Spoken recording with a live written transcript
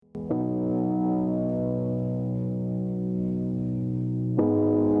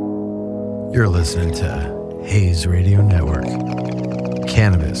You're listening to Hayes Radio Network,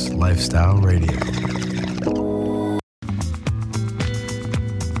 Cannabis Lifestyle Radio.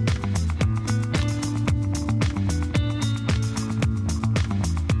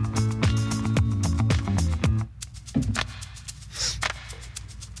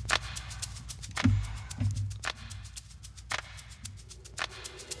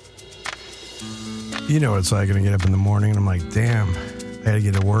 You know what it's like when I get up in the morning and I'm like, damn, I gotta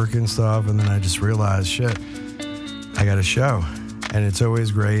get to work and stuff. And then I just realized, shit, I got a show. And it's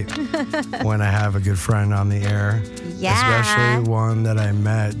always great when I have a good friend on the air. Yeah. Especially one that I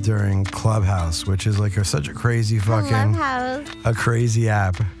met during Clubhouse, which is like such a crazy fucking, a crazy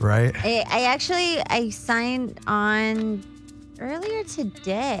app, right? I signed on earlier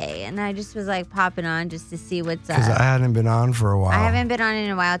today, and I just was like popping on just to see what's up. Because I hadn't been on for a while. I haven't been on in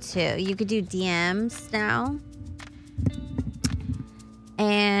a while too. You could do DMs now.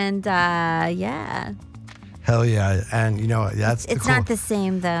 And yeah. Hell yeah. And you know, that's it's not the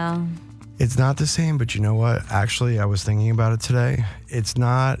same though. It's not the same, but you know what? Actually, I was thinking about it today. It's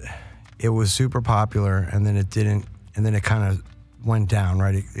not, it was super popular and then it didn't, and then it kind of went down,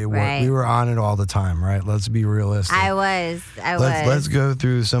 right? Right. We were on it all the time, right? Let's be realistic. I was. Let's go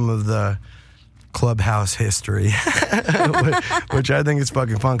through some of the Clubhouse history, which I think is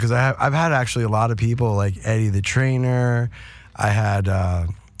fucking fun because I've had actually a lot of people like Eddie the Trainer. I had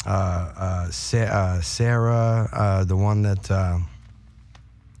Sarah, the one that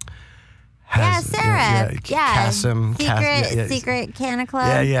has Sarah, Cassim, Secret Canna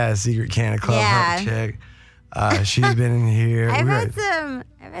Club. Yeah, Secret Canna Club. Yeah. Her chick. She's been in here. I've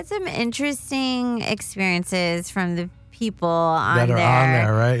had some interesting experiences from the people on there. On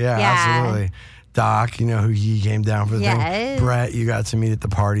there, right? Yeah, absolutely. Doc, you know who he came down for the thing. Brett, you got to meet at the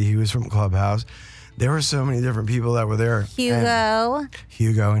party. He was from Clubhouse. There were so many different people that were there. Hugo,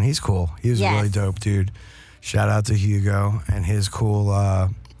 and he's cool. He was a really dope dude. Shout out to Hugo and his cool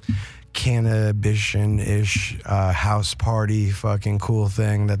Cannabition-ish house party fucking cool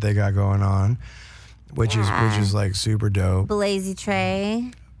thing that they got going on. Which is like super dope. Blazy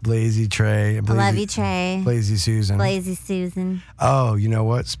Trey. Love you, Trey. Blazy Susan. Oh, you know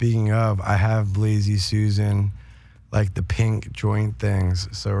what? Speaking of, I have Blazy Susan, like the pink joint things.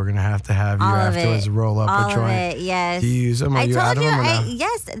 So we're gonna have to have you all afterwards roll up all a joint. Of it, yes. Do you use them? Are you out of them or no?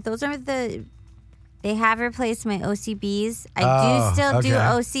 Yes, those are they have replaced my OCBs. I do still do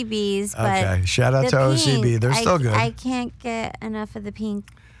OCBs, but okay. Shout out to OCB. They're still good. I can't get enough of the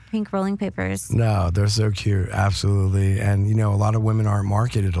pink rolling papers. No, they're so cute. Absolutely. And, you know, a lot of women aren't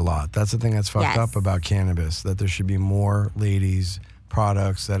marketed a lot. That's the thing that's fucked up about cannabis, that there should be more ladies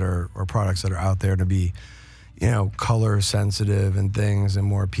products that are out there to be, you know, color sensitive and things and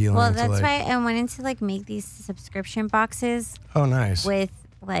more appealing. Well, that's why I wanted to like make these subscription boxes. Oh, nice. With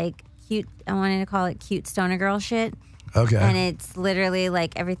like I wanted to call it cute stoner girl shit. Okay. And it's literally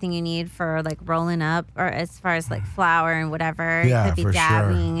like everything you need for like rolling up, or as far as like flour and whatever. Yeah, it could be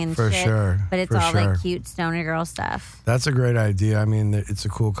dabbing and for shit. Sure. But it's all like cute stoner girl stuff. That's a great idea. I mean, it's a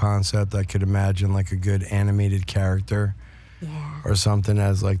cool concept. I could imagine like a good animated character. Yeah. Or something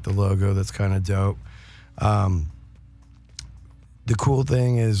as like the logo. That's kind of dope. The cool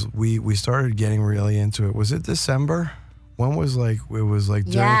thing is we started getting really into it. Was it December? When was it was like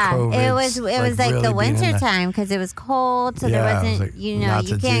during COVID. It was like really the winter time because it was cold, so there wasn't like, you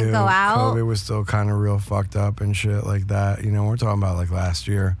can't go out. COVID was still kind of real fucked up and shit like that. You know, we're talking about like last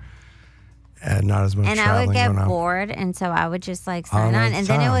year, and not as much. And I would get bored, and so I would just like sign on, and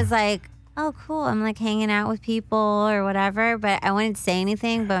then it was like, oh cool, I'm like hanging out with people or whatever, but I wouldn't say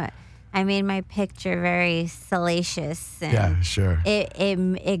anything, but I made my picture very salacious. And yeah, sure.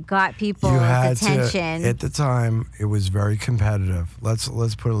 It got people's attention. At the time, it was very competitive. Let's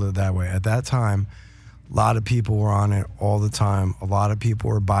put it that way. At that time, a lot of people were on it all the time. A lot of people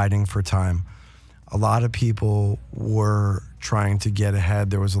were biding for time. A lot of people were trying to get ahead.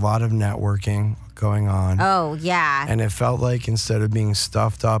 There was a lot of networking going on. Oh, yeah. And it felt like instead of being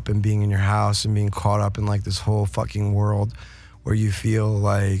stuffed up and being in your house and being caught up in like this whole fucking world where you feel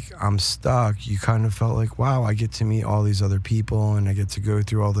like I'm stuck, you kind of felt like, wow, I get to meet all these other people and I get to go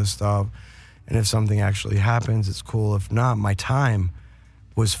through all this stuff. And if something actually happens, it's cool. If not, my time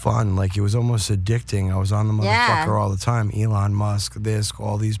was fun. Like it was almost addicting. I was on the motherfucker all the time. Elon Musk,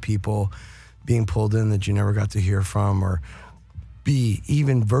 all these people being pulled in that you never got to hear from or be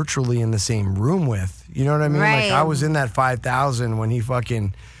even virtually in the same room with. You know what I mean? Right. Like I was in that 5,000 when he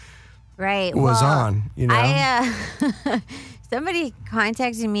fucking was on, you know? somebody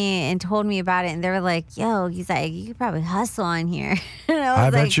contacted me and told me about it, and they were like, "Yo," he's like, "you could probably hustle on here." I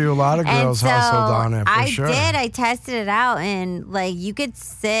bet you a lot of girls hustled on it. For sure. I did. I tested it out, and like you could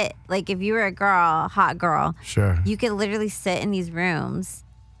sit, like if you were a girl, hot girl, sure, you could literally sit in these rooms,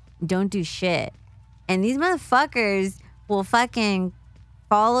 don't do shit, and these motherfuckers will fucking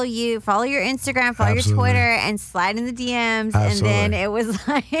follow you, follow your Instagram, follow your Twitter, and slide in the DMs. Absolutely. And then it was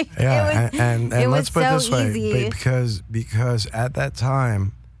like, yeah, and it let's was put it this so way, easy. because at that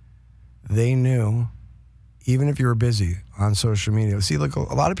time, they knew, even if you were busy on social media. See, like a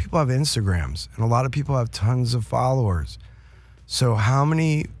lot of people have Instagrams, and a lot of people have tons of followers. So how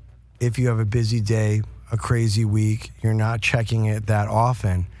many, if you have a busy day, a crazy week, you're not checking it that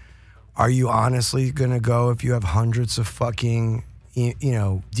often, are you honestly going to go if you have hundreds of fucking,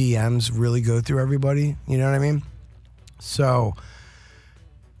 DMs, really go through everybody? You know what I mean? So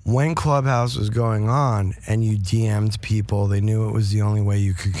when Clubhouse was going on and you DM'd people, they knew it was the only way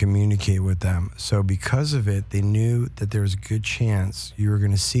you could communicate with them. So because of it, they knew that there was a good chance you were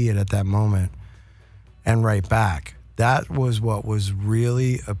going to see it at that moment and write back. That was what was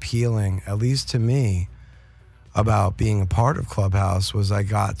really appealing, at least to me, about being a part of Clubhouse, was I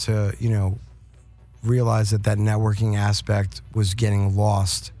got to, realize that networking aspect was getting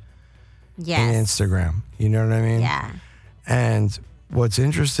lost in Instagram. You know what I mean? Yeah. And what's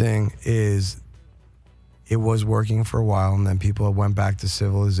interesting is it was working for a while, and then people went back to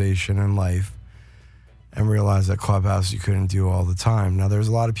civilization and life and realized that Clubhouse you couldn't do all the time. Now, there's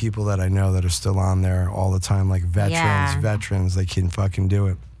a lot of people that I know that are still on there all the time, like veterans, they can fucking do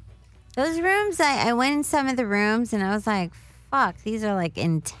it. Those rooms, I went in some of the rooms and I was like, fuck, these are like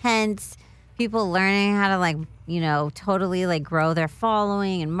intense. People learning how to totally grow their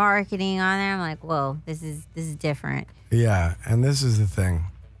following and marketing on there. I'm like, whoa, this is different. Yeah, and this is the thing.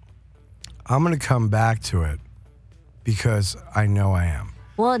 I'm going to come back to it because I know I am.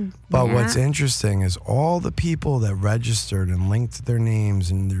 But what's interesting is all the people that registered and linked their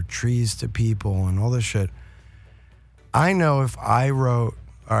names and their trees to people and all this shit. I know if I wrote,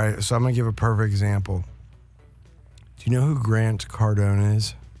 all right, so I'm going to give a perfect example. Do you know who Grant Cardone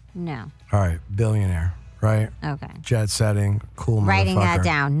is? No. All right, billionaire, right? Okay. Jet setting, cool motherfucker. Writing that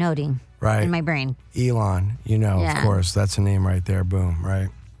down, noting. Right. In my brain. Elon, of course. That's a name right there. Boom, right?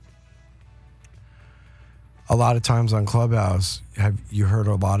 A lot of times on Clubhouse, have you heard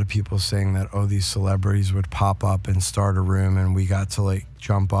a lot of people saying that, these celebrities would pop up and start a room and we got to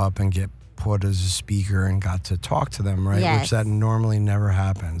jump up and get put as a speaker and got to talk to them, right? Yes. Which that normally never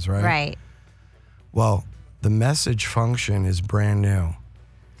happens, right? Right. Well, the message function is brand new.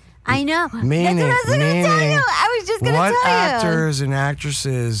 I know. Meaning, that's what I was going to tell you. I was just going to tell you. What actors and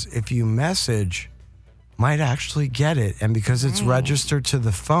actresses, if you message, might actually get it. And because it's registered to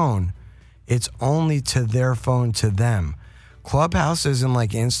the phone, it's only to their phone, to them. Clubhouse isn't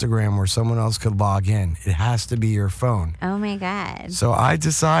like Instagram where someone else could log in. It has to be your phone. Oh, my God. So I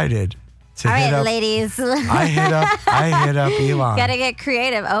decided to hit up, ladies. I hit up Elon. Gotta get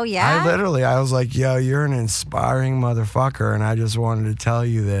creative. Oh, yeah? I was like, yo, you're an inspiring motherfucker, and I just wanted to tell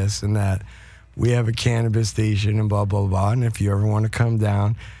you this and that. We have a cannabis station and blah, blah, blah, and if you ever want to come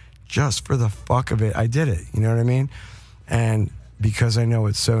down, just for the fuck of it, I did it. You know what I mean? And because I know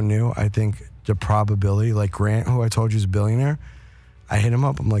it's so new, I think the probability, like Grant, who I told you is a billionaire, I hit him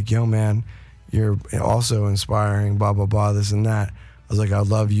up. I'm like, yo, man, you're also inspiring, blah, blah, blah, this and that. I was like, I'd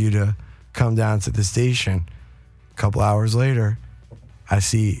love you to come down to the station. A couple hours later, I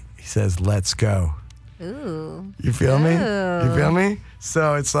see he says, let's go. Ooh. You feel me? You feel me?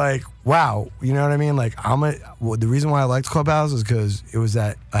 So it's like, wow, you know what I mean? Like, the reason why I liked Clubhouse is because it was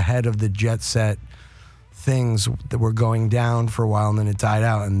ahead of the jet set things that were going down for a while, and then it died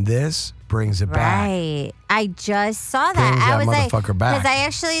out, and this brings it back. Right. I just saw that. Brings I was motherfucker back. because I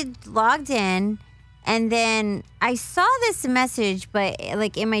actually logged in. And then I saw this message, but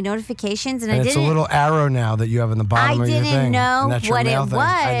in my notifications, and I didn't. It's a little arrow now that you have in the bottom of your thing. I didn't know what it was.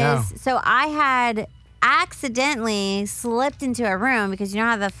 I know. So I had accidentally slipped into a room because you know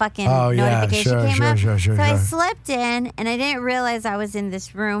how the fucking notification came up? Sure. So I slipped in, and I didn't realize I was in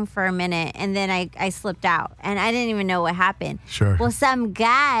this room for a minute, and then I slipped out, and I didn't even know what happened. Sure. Well, some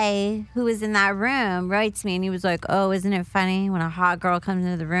guy who was in that room writes me, and he was like, oh, isn't it funny when a hot girl comes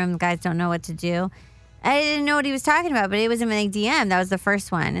into the room, the guys don't know what to do? I didn't know what he was talking about, but it was in my DM. That was the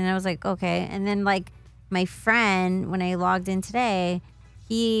first one. And I was like, okay. And then, my friend, when I logged in today,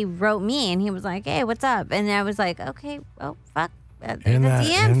 he wrote me, and he was like, hey, what's up? And I was like, okay, oh, fuck. The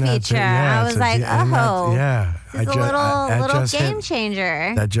DM feature. I was like, it's a little game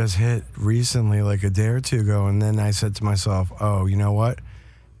changer. That just hit recently, like a day or two ago. And then I said to myself, oh, you know what?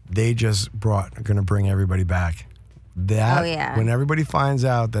 They just going to bring everybody back. that when everybody finds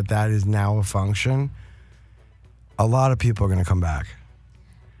out that is now a function, a lot of people are going to come back.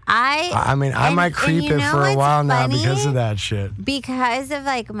 I mean, I might creep it for a while now because of that shit. Because of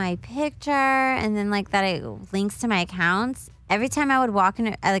like my picture and then like that it links to my accounts. Every time I would walk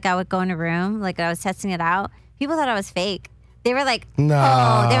in, like I would go in a room, like I was testing it out, people thought I was fake. They were like, no.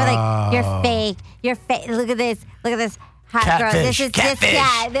 Oh, they were like, you're fake. You're fake. Look at this. Hot catfish, girl. This is catfish, this.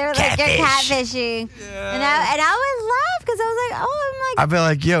 Yeah, they were like, you're catfish. catfishing. Yeah. And I would laugh because I was like, I'd be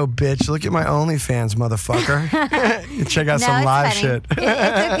like, yo, bitch, look at my OnlyFans, motherfucker. Check out some live shit. It's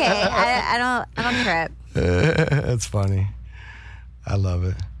okay. I don't trip. It's funny. I love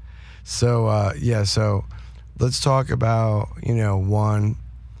it. So so let's talk about, one,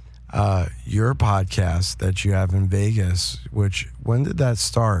 your podcast that you have in Vegas, when did that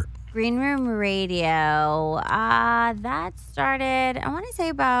start? Green Room Radio. That started, I want to say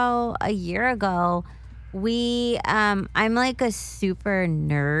about a year ago. I'm like a super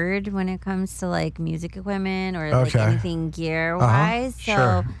nerd when it comes to like music equipment or like anything gear wise.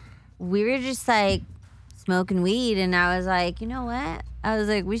 So we were just like smoking weed and I was like, you know what? I was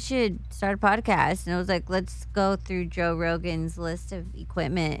like, we should start a podcast. And I was like, let's go through Joe Rogan's list of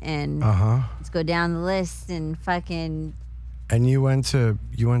equipment and let's go down the list and fucking. And you went to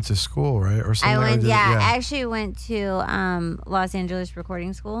school, right, or something? I actually went to Los Angeles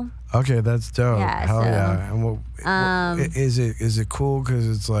Recording School. Okay, that's dope. Yeah, Hell yeah! And is it cool? Because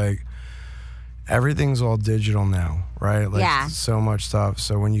it's like everything's all digital now, right? Like so much stuff.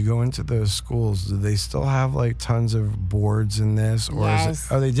 So when you go into those schools, do they still have like tons of boards in this, or is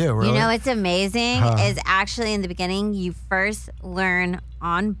it? Oh, they do. Really? It's amazing. Is actually in the beginning you first learn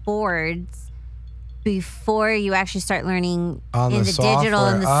on boards. Before you actually start learning on in the digital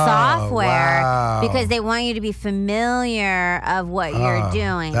and the software, wow. Because they want you to be familiar of what you're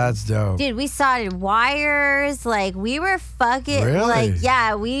doing. That's dope, dude. We soldered wires, like we were fucking, really? Like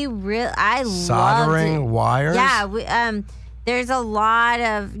I soldering loved it. Wires. Yeah, there's a lot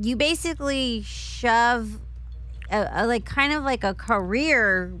of you basically shove like kind of like a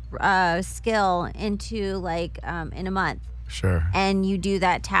career skill into like in a month. Sure. And you do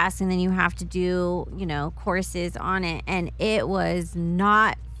that task and then you have to do, courses on it. And it was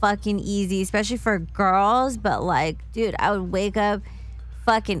not fucking easy, especially for girls. But like, dude, I would wake up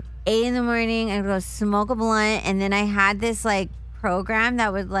fucking 8 a.m. and go smoke a blunt. And then I had this like program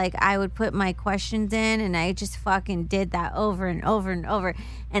that would like, I would put my questions in and I just fucking did that over and over and over.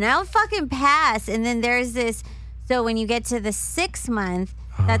 And I would fucking pass. And then there's this, so when you get to the 6th month,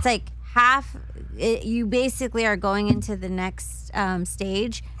 that's like half. You basically are going into the next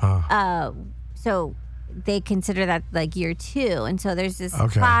stage. So they consider that like year 2. And so there's this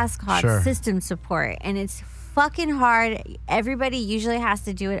class called system support. And it's fucking hard. Everybody usually has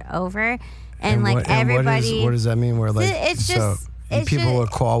to do it over. And like everybody. What does that mean? Where like it's just. People will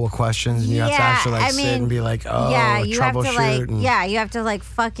call with questions and you have to actually sit and be like, you have to like, you have to like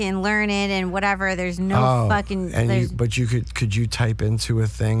fucking learn it and whatever. There's no fucking. And but could you type into a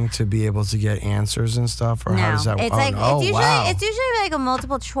thing to be able to get answers and stuff, or how does that? It's it's usually like a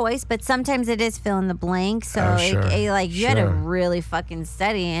multiple choice, but sometimes it is fill in the blank. So you had to really fucking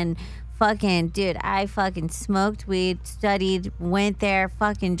study and. Fucking dude, I fucking smoked weed, studied, went there,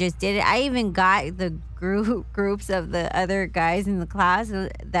 fucking just did it. I even got the groups of the other guys in the class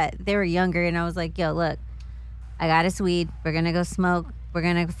that they were younger, and I was like, yo, look, I got us weed. We're gonna go smoke. We're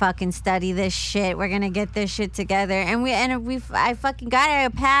gonna fucking study this shit. We're gonna get this shit together. I fucking got it. I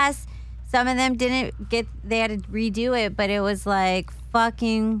passed. Some of them didn't get. They had to redo it, but it was like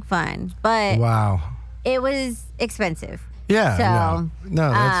fucking fun. But wow, it was expensive. Yeah, so,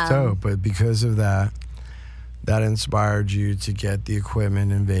 no, that's dope. But because of that inspired you to get the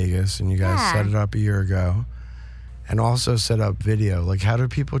equipment in Vegas, and you guys set it up a year ago, and also set up video. Like, how do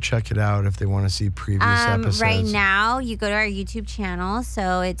people check it out if they want to see previous episodes? Right now, you go to our YouTube channel.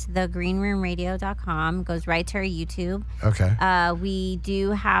 So it's thegreenroomradio.com. It goes right to our YouTube. Okay. We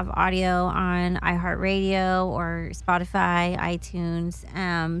do have audio on iHeartRadio or Spotify, iTunes.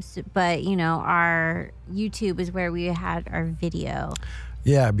 But, our YouTube is where we had our video.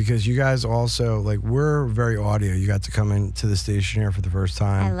 Yeah, because you guys also, like, we're very audio. You got to come into the station here for the first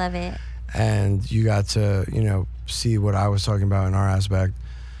time. I love it. And you got to, see what I was talking about in our aspect.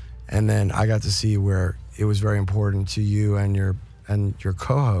 And then I got to see where it was very important to you and your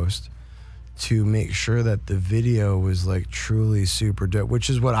co-host to make sure that the video was like truly super dope, which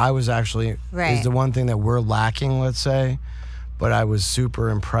is what I was actually, is the one thing that we're lacking, let's say. But I was super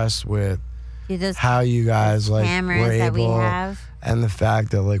impressed with how you guys like were able, that we have. And the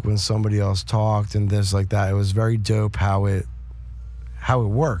fact that like when somebody else talked and this like that, it was very dope how it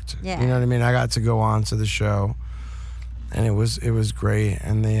worked. Yeah. You know what I mean? I got to go on to the show And it was great.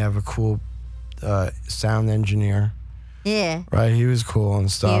 And they have a cool sound engineer. Yeah. Right, he was cool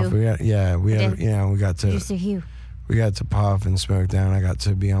and stuff. Hugh. We got to Producer Hugh. We got to puff and smoke down. I got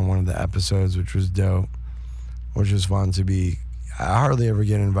to be on one of the episodes, which was dope, which was fun to be. I hardly ever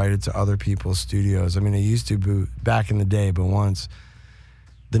get invited to other people's studios. I mean, I used to back in the day, but once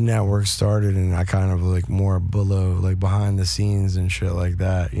the network started and I kind of like more below, like behind the scenes and shit like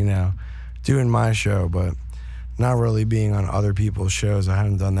that, you know, doing my show, but not really being on other people's shows. I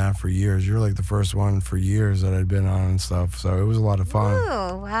hadn't done that for years. You're like the first one for years that I'd been on and stuff. So it was a lot of fun.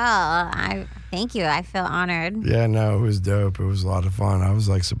 Ooh, well, thank you. I feel honored. Yeah, no, it was dope. It was a lot of fun. I was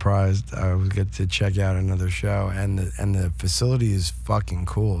like surprised I would get to check out another show, and the facility is fucking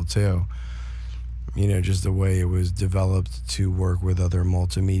cool too. You know, just the way it was developed to work with other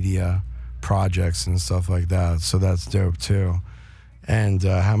multimedia projects and stuff like that. So that's dope too. And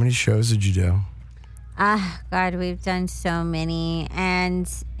how many shows did you do? God, we've done so many.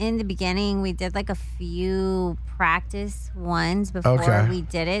 And in the beginning, we did like a few practice ones before we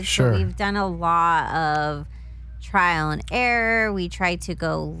did it. Sure. So we've done a lot of trial and error. We tried to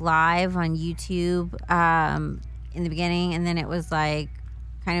go live on YouTube in the beginning. And then it was like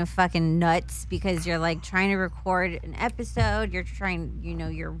kind of fucking nuts because you're like trying to record an episode.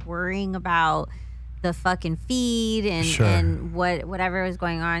 You're worrying about the fucking feed and whatever was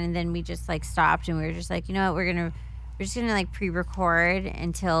going on, and then we just like stopped and we were just like, you know what, we're just gonna like pre-record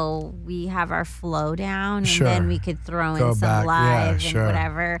until we have our flow down, and then we could throw in some live and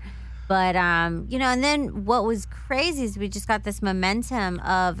whatever. But you know, and then what was crazy is we just got this momentum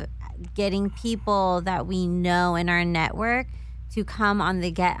of getting people that we know in our network to come on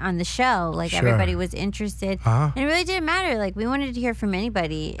the show. Like everybody was interested, and it really didn't matter. Like we wanted to hear from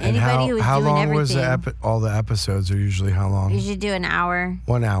anybody who was doing everything. How long was all the episodes? Are usually how long? You should do an hour.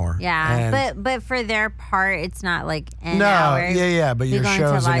 1 hour. Yeah, but for their part, it's not like an hour. Yeah. But your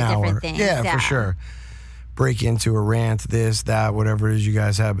show's an hour. Yeah, for sure. Break into a rant, this, that, whatever it is you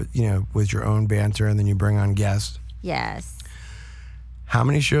guys have, you know, with your own banter, and then you bring on guests. Yes. How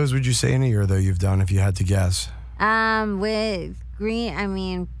many shows would you say in a year though you've done, if you had to guess? With Green, I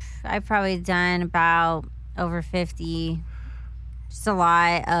mean, I've probably done about over 50. Just a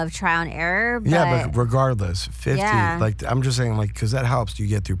lot of trial and error. But regardless, 50. Yeah. Like I'm just saying, like, because that helps you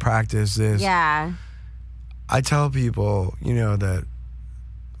get through practice. Yeah. I tell people, you know, that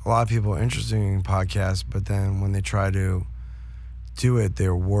a lot of people are interested in podcasts, but then when they try to do it,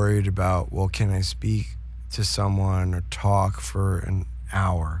 they're worried about, well, can I speak to someone or talk for an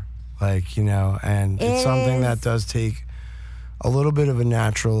hour? Like, you know, and it's something that does take a little bit of a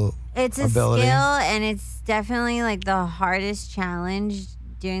natural ability. Skill, and it's definitely like the hardest challenge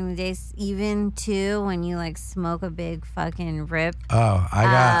during the days, even too when you like smoke a big fucking rip. Oh,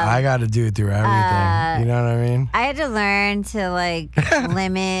 I got to do it through everything. You know what I mean? I had to learn to like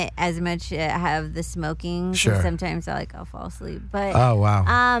limit as much of the smoking. Sure. Sometimes I'll fall asleep. But oh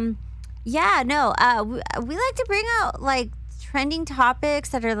wow. we like to bring out like trending topics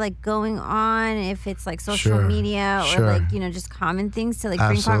that are like going on, if it's like social media or like, you know, just common things to like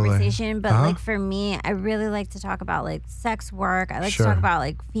bring conversation. But like for me, I really like to talk about like sex work. I like to talk about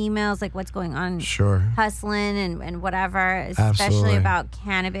like females, like what's going on, hustling and whatever, especially about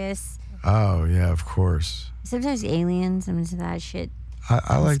cannabis. Oh yeah, of course. Sometimes aliens, I'm into that shit.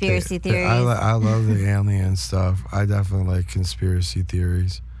 I like conspiracy theories. I love the alien stuff. I definitely like conspiracy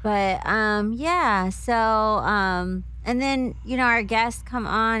theories. But and then, you know, our guests come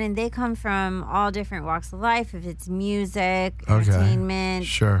on and they come from all different walks of life. If it's music, entertainment,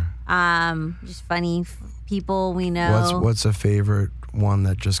 just funny people we know. What's a favorite one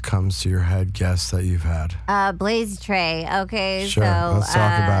that just comes to your head, guest that you've had? Blaze Trey. Okay, sure. So let's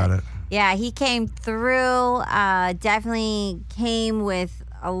talk about it. Yeah, he came through. Definitely came with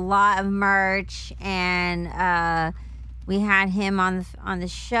a lot of merch, and we had him on the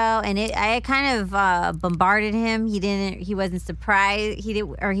show, and I kind of bombarded him. He wasn't surprised. He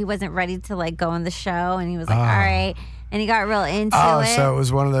wasn't ready to like go on the show, and he was like, all right. And he got real into it. So it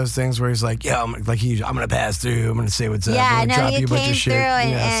was one of those things where he's like, yeah, I'm gonna pass through. I'm gonna say what's up. Yeah, I'm gonna drop you a bunch of shit.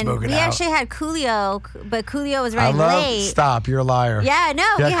 And we actually had Coolio, but Coolio was running late. Stop, you're a liar. Yeah, no,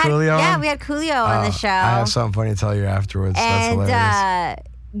 we had Coolio. Yeah, we had Coolio on the show. I have something funny to tell you afterwards. And, that's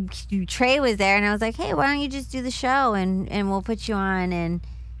hilarious. Trey was there, and I was like, "Hey, why don't you just do the show and we'll put you on?" And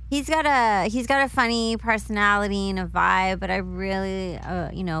he's got a funny personality and a vibe, but I really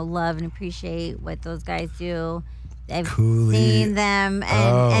love and appreciate what those guys do. I've seen them,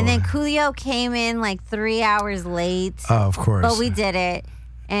 and then Coolio came in like 3 hours late. Oh, of course. But we did it,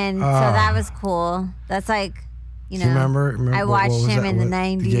 and so that was cool. That's like You Do you know, remember I watched what was him that? in the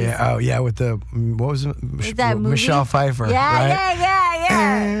 90s. Yeah. Oh, yeah. With the what was it? that movie? Michelle Pfeiffer. Yeah, right?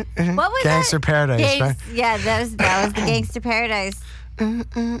 yeah. What was Gangster that? Paradise, right? Yeah, that was the Gangster Paradise.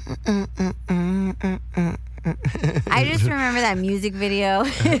 I just remember that music video.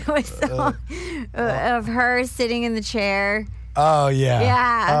 It was of her sitting in the chair. Oh yeah.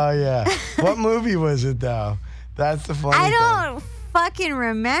 Yeah. Oh yeah. What movie was it though? That's the funny I thing. don't fucking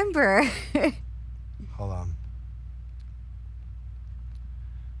remember. Hold on.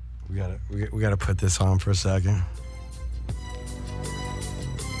 We gotta put this on for a second.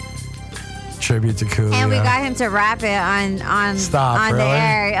 Tribute to Coolio. And we got him to rap it on Stop, the really?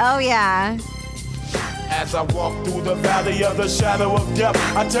 air. Oh yeah. As I walk through the valley of the shadow of death,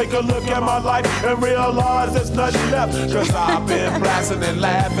 I take a look at my life and realize there's nothing left. Cause I've been blasting and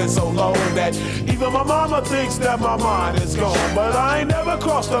laughing so long that even my mama thinks that my mind is gone. But I ain't never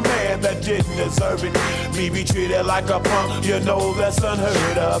crossed a man that didn't deserve it. Me be treated like a punk, you know that's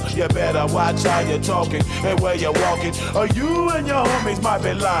unheard of. You better watch how you're talking and where you're walking, or you and your homies might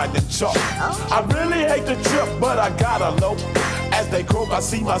be lying in chalk. I really hate the trip, but I gotta low. As they croak, I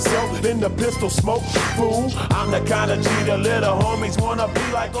see myself in the pistol smoke. Fool, I'm the kind of G the little homies wanna be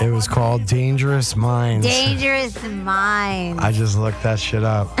like. It was called Dangerous Minds. Dangerous Minds. I just looked that shit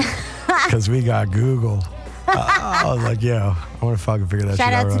up because we got Google. I was like, yo, I want to fucking figure that Shout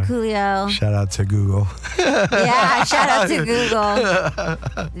shit out. out to right. Coolio. Shout out to Google. Yeah, shout out to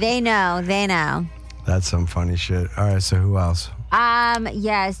Google. They know. That's some funny shit. All right, so who else?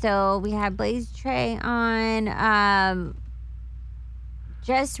 Yeah, so we had Blaze Trey on.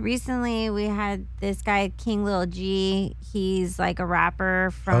 Just recently, we had this guy, King Lil G. He's like a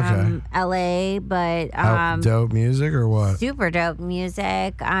rapper from LA, but Dope music or what? super dope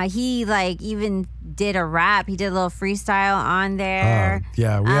music. He like even did a rap. He did a little freestyle on there.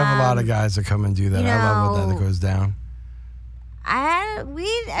 Yeah, we have a lot of guys that come and do that. you I love what know, that goes down.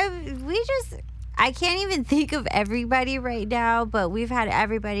 I can't even think of everybody right now, but we've had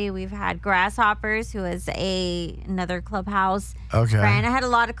everybody. We've had Grasshoppers, who is another Clubhouse friend. I had a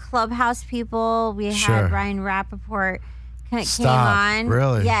lot of Clubhouse people. We Sure. had Ryan Rappaport came Stop. on.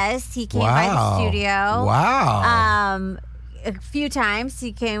 Really? Yes, he came by the studio. Wow. A few times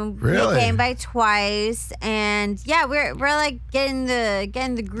he came. Really? He came by twice, and yeah, we're like getting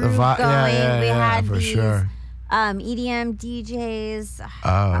the groove vi- going. yeah, we yeah, had for these sure. EDM DJs. Oh,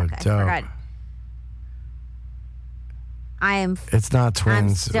 I dope. forgot. I am. It's not I'm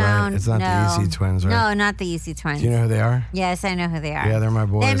twins, stoned. right? It's not No. the EC twins, right? No, not the EC twins. Do you know who they are? Yes, I know who they are. Yeah, they're my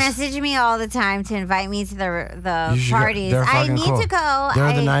boys. They message me all the time to invite me to the You should go. parties. They're I fucking need cool. to go.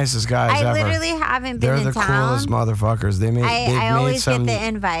 They're the nicest guys I ever. literally haven't been They're in the town. coolest motherfuckers. They've I made always get some. the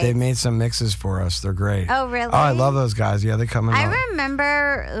invites. They've made some mixes for us. They're great. Oh, really? Oh, I love those guys. Yeah, they come in. I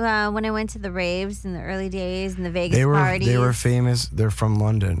remember when I went to the raves in the early days and the Vegas They parties. were famous. They're from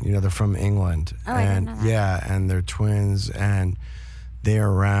London. You know, they're from England. Oh, I didn't and know that. yeah, and they're twins, and they're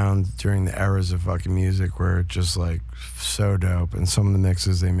around during the eras of fucking music where it's just like so dope. And some of the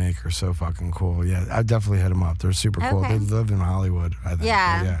mixes they make are so fucking cool. Yeah, I definitely hit them up. They're super cool. Okay. They live in Hollywood, I think.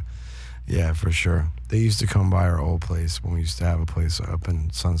 Yeah. Yeah, for sure. They used to come by our old place when we used to have a place up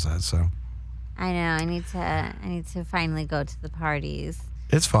in Sunset. So I know. I need to finally go to the parties.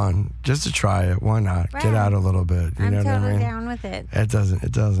 it's fun just to try it. Why not? Right. Get out a little bit. You I'm know what I totally mean? down with it. It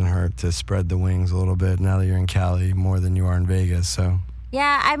doesn't hurt to spread the wings a little bit now that you're in Cali more than you are in Vegas. So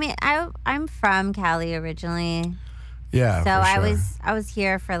Yeah, I mean, I'm from Cali originally, yeah. so for I sure. was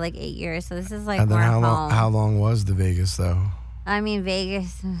here for like 8 years. So this is like And then more how home. long was the Vegas though? I mean,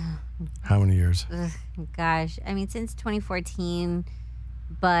 Vegas. How many years? Gosh, I mean, since 2014.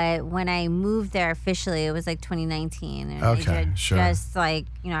 But when I moved there officially, it was like 2019. And Okay, I had sure. just like,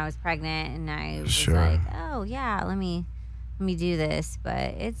 I was pregnant, and I was Sure. like, oh yeah, let me do this.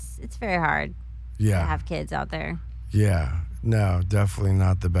 But it's very hard to Yeah. have kids out there. Yeah. No, definitely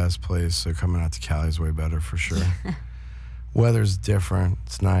not the best place. So coming out to Cali is way better for sure. Weather's different.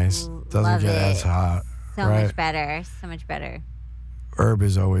 It's nice. Doesn't Love get as it. hot. So right? much better. So much better. Herb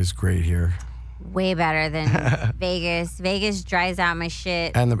is always great here. Way better than Vegas. Vegas dries out my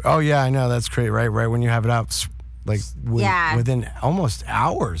shit. And oh yeah, I know that's great. Right when you have it out, like Yeah. within almost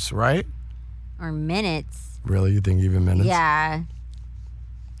hours, right? Or minutes. Really, you think even minutes? Yeah.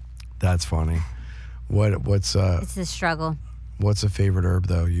 That's funny. What's It's a struggle. a favorite herb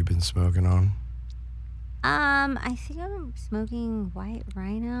though you've been smoking on? I think I'm smoking White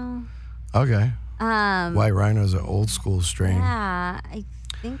Rhino. Okay. Um, White Rhino's an old school strain. Yeah, I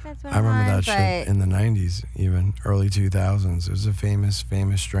think that's what I remember I'm on, that shit in the 90s, even early 2000s. It was a famous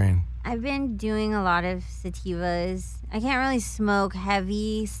strain. I've been doing a lot of sativas. I can't really smoke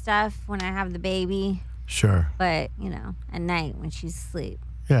heavy stuff when I have the baby. Sure. But, at night when she's asleep.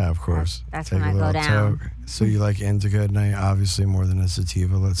 Yeah, of course. That's Take when a I go little down. toke. So you like indica at night, obviously more than a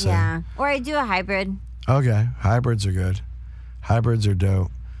sativa, let's say. Yeah. Or I do a hybrid. Okay. Hybrids are good. Hybrids are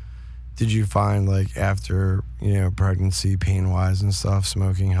dope. Did you find like after, pregnancy, pain-wise and stuff,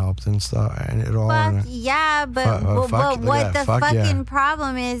 smoking helped and stuff and it all? Fuck yeah, but what the fucking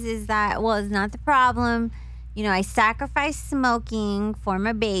problem is that, well, it's not the problem. I sacrificed smoking for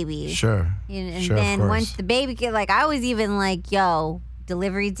my baby. Sure. And sure, then once the baby I was even like, yo,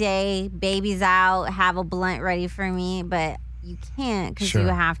 delivery day, baby's out, have a blunt ready for me, but you can't because you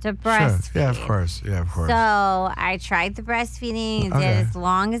have to breastfeed. Sure. Yeah, of course. So I tried the breastfeeding and did as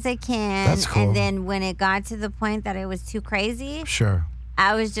long as I can. That's cool. And then when it got to the point that it was too crazy, sure,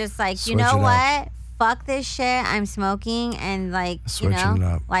 I was just like, Switch you know it what? Fuck this shit. I'm smoking and Switching it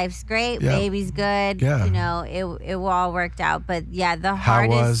up. life's great. Yep. Baby's good. Yeah. It all worked out. But yeah, the how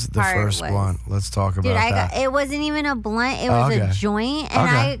hardest was the part first blunt? Let's talk about that. It wasn't even a blunt. It was a joint, and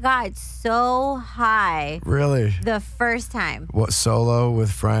I got so high. Really? The first time. What, solo with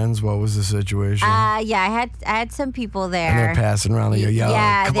friends? What was the situation? Yeah, I had some people there. And they're passing around like, yo,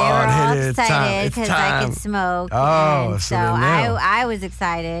 come they on, were all hit it. excited because I could smoke. Oh, and so they knew. I was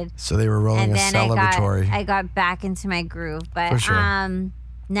excited. So they were rolling and a then celebratory. I got back into my groove. But For sure.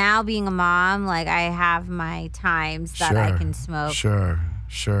 now being a mom, like I have my times that I can smoke. Sure,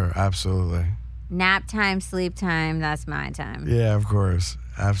 absolutely. Nap time, sleep time, that's my time. Yeah, of course.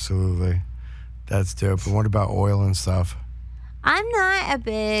 Absolutely. That's dope. And what about oil and stuff? I'm not a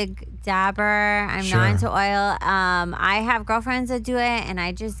big dabber. I'm not into oil. I have girlfriends that do it, and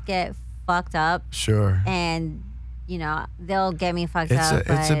I just get fucked up. Sure. And, they'll get me fucked up.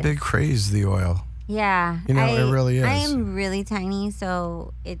 It's a big craze, the oil. Yeah. It really is. I am really tiny,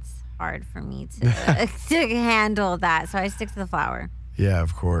 so it's hard for me to to handle that. So I stick to the flower. Yeah,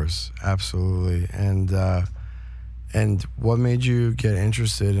 of course. Absolutely. And what made you get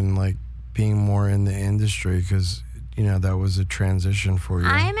interested in like being more in the industry? Because, that was a transition for you.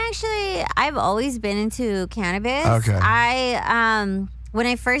 I've always been into cannabis. Okay. When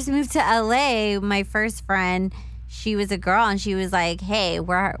I first moved to LA, my first friend, she was a girl, and she was like, hey,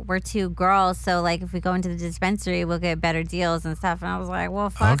 we're two girls, so like if we go into the dispensary, we'll get better deals and stuff. And I was like, well,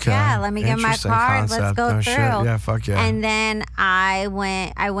 fuck yeah, let me get my card, let's go through. Shit. Yeah, fuck yeah. And then I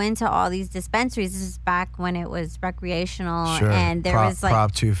went to all these dispensaries. This is back when it was recreational, and there was like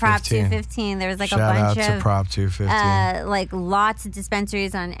Prop 215. There was like Shout a bunch out to of Prop 215. like lots of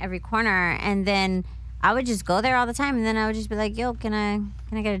dispensaries on every corner, and then I would just go there all the time, and then I would just be like, yo, can I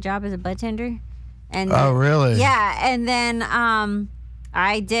get a job as a bud tender? And oh, really? Yeah, and then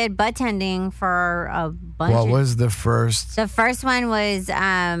I did bud tending for a bunch. What was the first? The first one was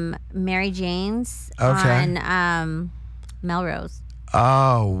Mary Jane's on Melrose.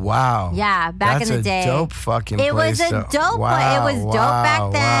 Oh, wow. Yeah, back in the day. That's a dope fucking place. It was a dope. It was dope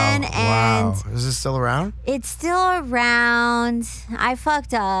back then, and is it still around? It's still around. I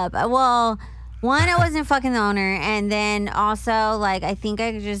fucked up. Well, one, I wasn't fucking the owner, and then also like I think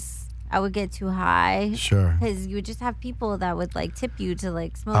I would get too high. Sure. Because you would just have people that would like tip you to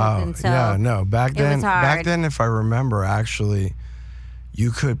like smoke. Oh, and so yeah, no. Back then, it was hard. if I remember, actually,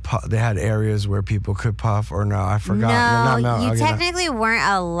 you could. They had areas where people could puff, or no, I forgot. No, you technically weren't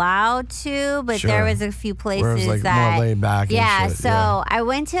allowed to, but there was a few places where it was like that more laid back. Yeah, and shit. so I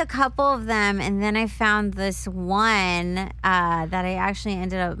went to a couple of them, and then I found this one that I actually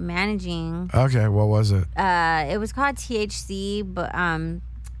ended up managing. Okay, what was it? It was called THC, but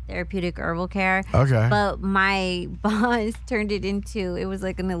Therapeutic Herbal Care. Okay. But my boss turned it into, it was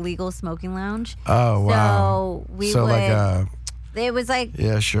like an illegal smoking lounge. Oh, wow. So it was like,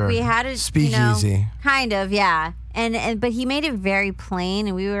 yeah, sure. We had a speakeasy. Kind of, yeah. But he made it very plain,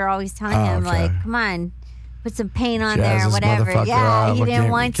 and we were always telling him like, come on, put some paint on there or whatever. Yeah, he didn't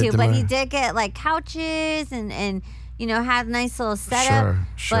want to, but he did get like couches and had a nice little setup.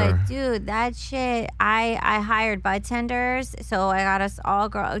 Sure. But dude, that shit, I hired bud tenders, so I got us all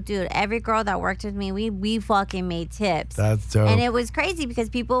dude, every girl that worked with me, we fucking made tips. That's dope. And it was crazy because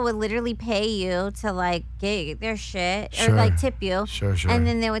people would literally pay you to like get their shit or like tip you. Sure. And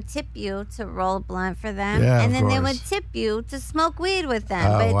then they would tip you to roll a blunt for them. Yeah, and then they would tip you to smoke weed with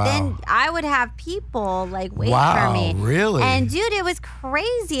them. But then I would have people like wait for me. Really? And dude, it was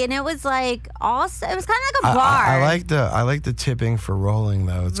crazy. And it was like also, it was kind of like a bar. I like the tipping for rolling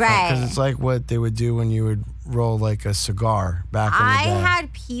though. It's because it's like what they would do when you would roll like a cigar back in the day. I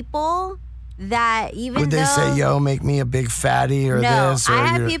had people that even Would they say, yo, make me a big fatty or no, this? Or I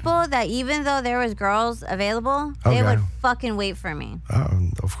had people that even though there was girls available, they would fucking wait for me. Oh,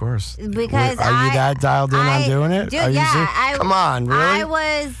 of course. Because are you that dialed in on doing it? Dude, Come on,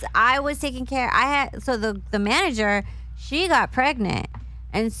 really? I was taking care. I had so the manager, she got pregnant,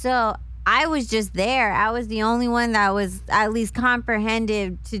 and so I was just there. I was the only one that was at least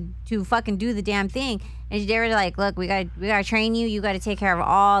comprehended to fucking do the damn thing. And they were like, "Look, we gotta train you. You got to take care of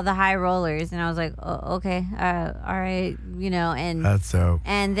all the high rollers." And I was like, "Oh, okay, all right, And that's dope.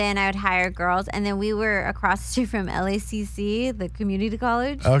 And then I would hire girls, and then we were across the street from LACC, the community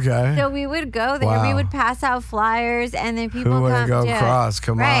college. Okay. So we would go there. Wow. We would pass out flyers, and then people Who would go across?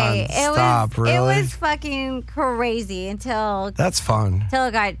 Come on, stop, really? It was fucking crazy until that's fun. Until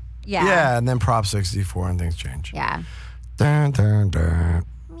it got Yeah, and then Prop 64 and things change. Yeah. Dun, dun, dun.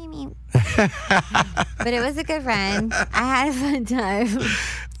 But it was a good run. I had a fun time.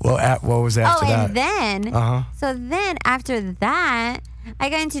 Well, what was after that? And then, so then after that, I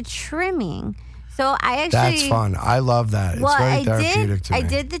got into trimming. So I actually. That's fun. I love that. It's very therapeutic to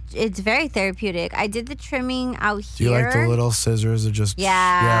me. It's very therapeutic. I did the trimming out here. Do you like the little scissors that just?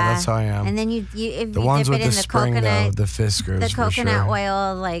 Yeah, that's how I am. And then if the you ones dip with it in the the spring coconut, though, the Fiskars, the coconut for sure.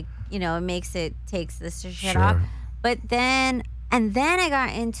 oil, it takes the shit off. But then. And then I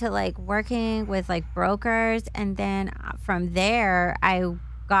got into working with brokers, and then from there I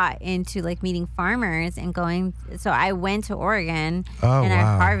got into meeting farmers and going. So I went to Oregon and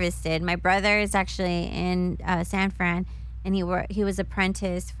I harvested. My brother is actually in San Fran, and he was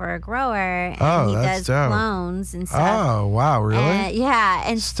apprentice for a grower, and he does clones and stuff. Oh wow, really? Yeah,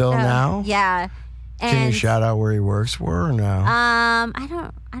 and still now? Yeah. Can you shout out where he works for or no?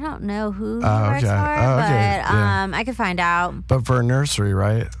 I don't know who he works for, but I could find out. But for a nursery,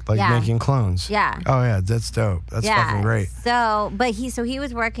 right? Making clones. Yeah. Oh yeah, that's dope. That's fucking great. So, he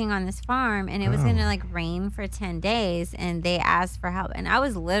was working on this farm, and it was gonna rain for 10 days, and they asked for help, and I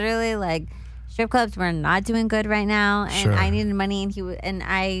was literally strip clubs were not doing good right now, and I needed money, and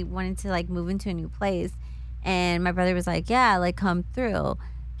I wanted to move into a new place, and my brother was like, yeah, come through.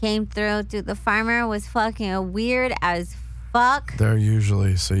 Came through, dude. The farmer was fucking weird as fuck. They're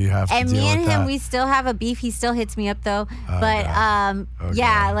usually, so you have to deal with that. And me and him, we still have a beef. He still hits me up though. But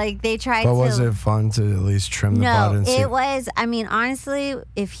they tried to. But was it fun to at least trim the butt and see? No, it was. I mean, honestly,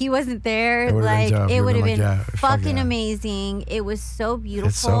 if he wasn't there, it would have been fucking amazing. It was so beautiful.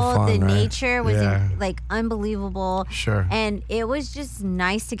 It's so fun, the right? nature was unbelievable. Sure. And it was just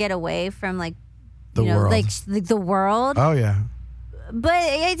nice to get away from the world. The world. Oh yeah. But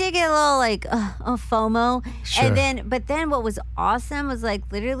I did get a little FOMO. Sure. But then what was awesome was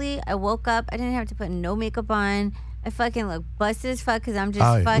literally I woke up, I didn't have to put no makeup on. I fucking look busted as fuck because I'm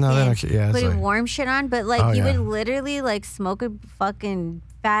just putting warm shit on. But you would literally smoke a fucking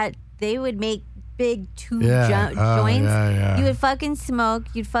fat. They would make big joints. Yeah. You would fucking smoke.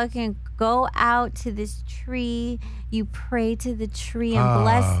 You'd fucking go out to this tree. You pray to the tree and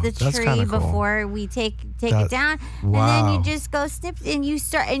bless the tree before we take it down. And then you just go snip and you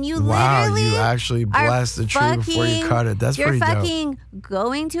start and you literally you actually bless the tree before you cut it. That's pretty dope. You're fucking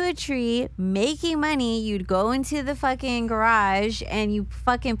going to a tree, making money. You'd go into the fucking garage and you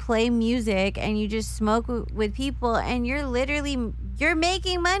fucking play music and you just smoke with people and you're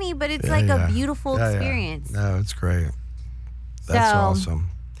making money, but it's a beautiful experience. No, it's great. That's awesome.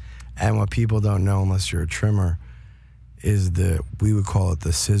 And what people don't know unless you're a trimmer is we would call it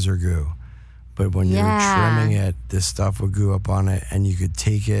the scissor goo. But when you're trimming it, this stuff would goo up on it and you could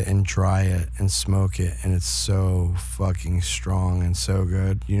take it and dry it and smoke it and it's so fucking strong and so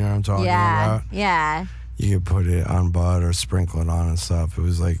good. You know what I'm talking about? Yeah. You could put it on bud or sprinkle it on and stuff. It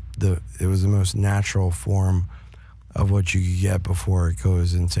was it was the most natural form of what you could get before it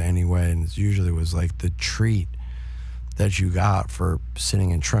goes into any way. And it usually was the treat that you got for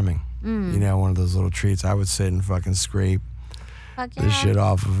sitting and trimming. One of those little treats. I would sit and fucking scrape the shit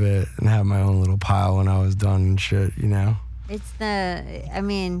off of it and have my own little pile when I was done and shit, It's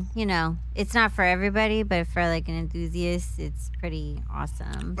it's not for everybody, but for an enthusiast, it's pretty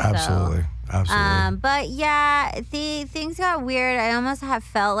awesome. Absolutely. But yeah, things got weird. I almost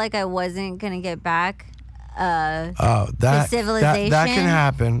felt like I wasn't going to get back to civilization. That can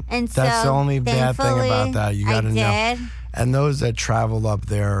happen. And that's the only bad thing about that. You got to know. And those that travel up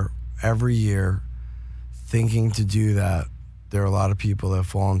there every year thinking to do that, there are a lot of people that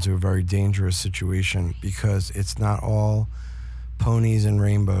fall into a very dangerous situation because it's not all ponies and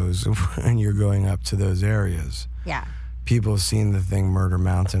rainbows when you're going up to those areas. Yeah. People have seen the thing Murder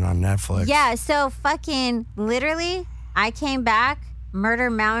Mountain on Netflix. Yeah, so fucking literally, I came back Murder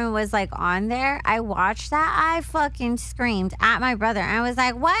Mountain was like on there, I watched that. I fucking screamed at my brother. I was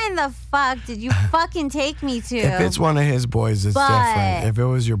like, what in the fuck did you fucking take me to? If it's one of his boys, it's different. If it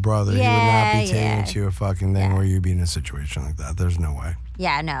was your brother, he would not be taking you to a fucking thing where you'd be in a situation like that. There's no way.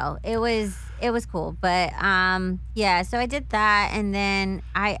 Yeah, no. It was cool. But so I did that, and then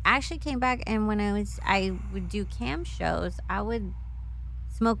I actually came back, and when I would do cam shows, I would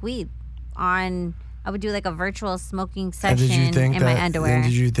smoke weed I would do like a virtual smoking session in my underwear. And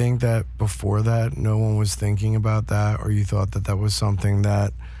did you think that before that no one was thinking about that, or you thought that was something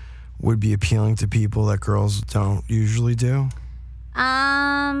that would be appealing to people that girls don't usually do?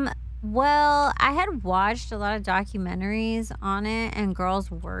 Well, I had watched a lot of documentaries on it, and girls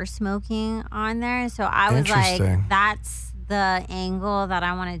were smoking on there. So I was like, that's the angle that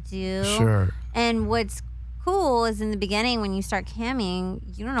I want to do. Sure. And what's cool is in the beginning when you start camming,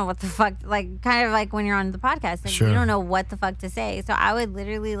 you don't know what the fuck, like kind of like when you're on the podcast, like you don't know what the fuck to say. So I would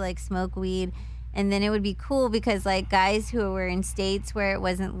literally like smoke weed, and then it would be cool because like guys who were in states where it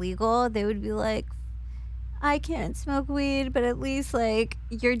wasn't legal, they would be like, I can't smoke weed, but at least like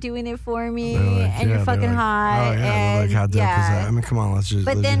you're doing it for me, and you're fucking hot. Oh yeah, and, how dope is that? I mean, come on, let's just.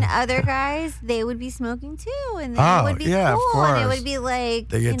 But then other guys, they would be smoking too, and then it would be cool, of course. And it would be like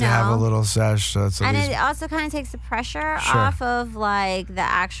they get to have a little sesh. So and it also kind of takes the pressure off of like the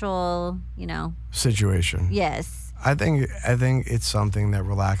actual, situation. Yes. I think it's something that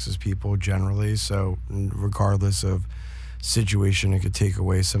relaxes people generally. So regardless of situation, it could take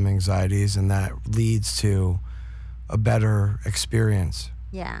away some anxieties, and that leads to a better experience.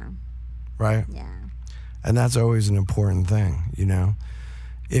 Yeah. Right? Yeah. And that's always an important thing,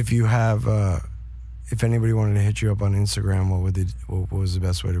 If you have if anybody wanted to hit you up on Instagram, what was the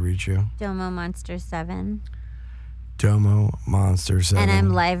best way to reach you? Domo Monster 7. Domo Monster 7. And I'm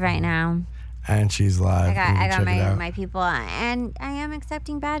live right now. And she's live. I got my people, and I am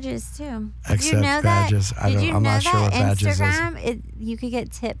accepting badges too. Did you know badges. That? I'm not sure what badges Instagram, you could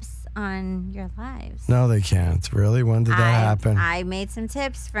get tips on your lives. No, they can't. Really? When did that happen? I made some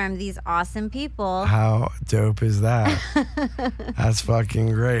tips from these awesome people. How dope is that? That's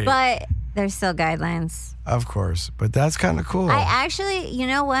fucking great. But there's still guidelines. Of course. But that's kind of cool. I actually, you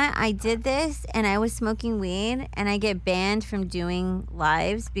know what? I did this, and I was smoking weed, and I get banned from doing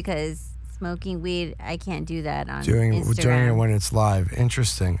lives because smoking weed, I can't do that on Instagram. Doing it when it's live.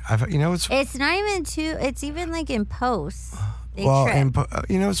 Interesting. It's not even it's even like in posts. I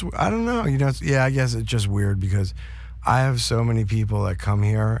don't know. I guess it's just weird because I have so many people that come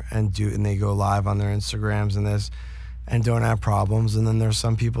here and they go live on their Instagrams and this and don't have problems. And then there's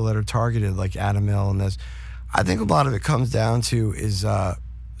some people that are targeted, like Adam Hill and this. I think a lot of it comes down to is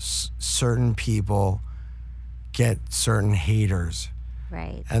certain people get certain haters.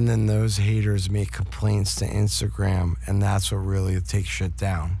 Right. And then those haters make complaints to Instagram, and that's what really takes shit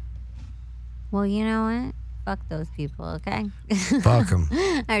down. Well, you know what? Fuck those people, okay? Fuck them.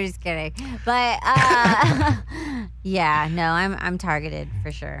 I'm just kidding. But, yeah, no, I'm targeted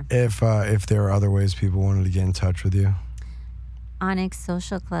for sure. If there are other ways people wanted to get in touch with you.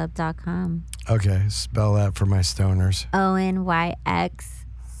 OnyxSocialClub.com. Okay, spell that for my stoners. ONYX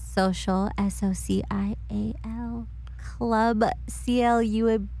Social, SOCIAL. Club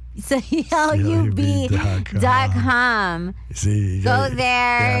CLUB.com. See, go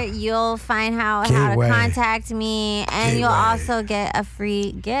there. You'll find how to contact me, and you'll also get a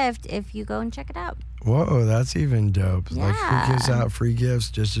free gift if you go and check it out. Whoa, that's even dope. Yeah. Like, who gives out free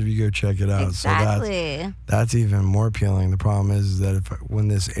gifts just if you go check it out? Exactly. So that's even more appealing. The problem is that when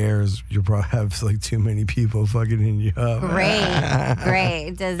this airs, you'll probably have like too many people fucking hitting you up. Great.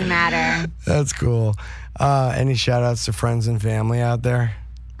 It doesn't matter. That's cool. Any shout outs to friends and family out there?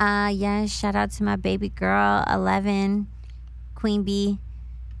 Yeah, shout out to my baby girl, 11, Queen Bee.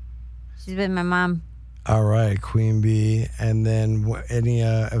 She's with my mom. All right, Queen Bee. And then any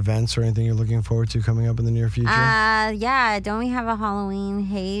events or anything you're looking forward to coming up in the near future? Yeah. Don't we have a Halloween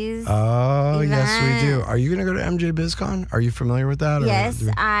haze event? Yes, we do. Are you going to go to MJ BizCon? Are you familiar with that? Yes,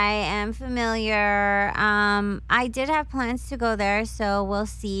 I am familiar. I did have plans to go there, so we'll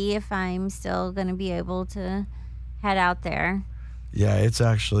see if I'm still going to be able to head out there. Yeah, it's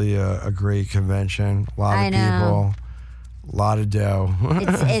actually a great convention. A lot of people. A lot of dough.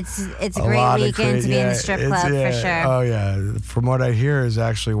 It's a great weekend to be in the strip club for sure. Oh yeah, from what I hear, is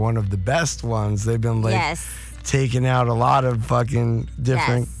actually one of the best ones. They've been taking out a lot of fucking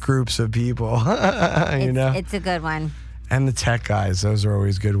different groups of people. It's a good one. And the tech guys, those are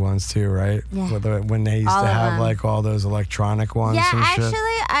always good ones too, right? Yeah. When they used All to of have them. like all those electronic ones Yeah, and shit.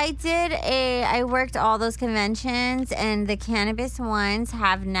 actually, I worked all those conventions, and the cannabis ones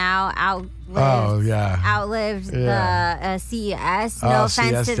have now outlived the CES. No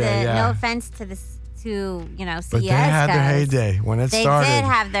offense to CES But they had their guys. heyday when it They started. did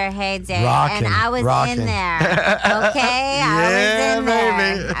have their heyday, Rockin', and I was rockin'. in there. Okay, I was in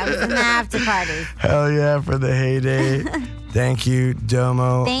baby. there. I was in the after party. Hell yeah for the heyday. Thank you,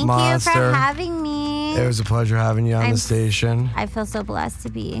 Domo Thank Monster. you for having me. It was a pleasure having you on the station. I feel so blessed to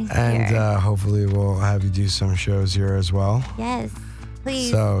be And here. hopefully we'll have you do some shows here as well. Yes,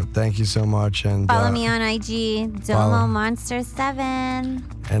 please. So thank you so much. And Follow me on IG, Domo Monster 7.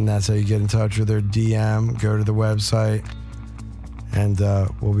 And that's how you get in touch with her. DM, go to the website, and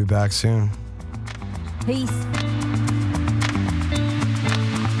we'll be back soon. Peace.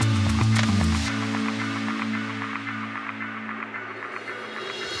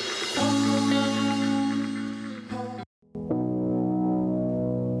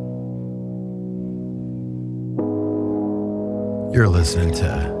 You're listening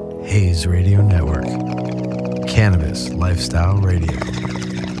to Hayes Radio Network, Cannabis Lifestyle Radio.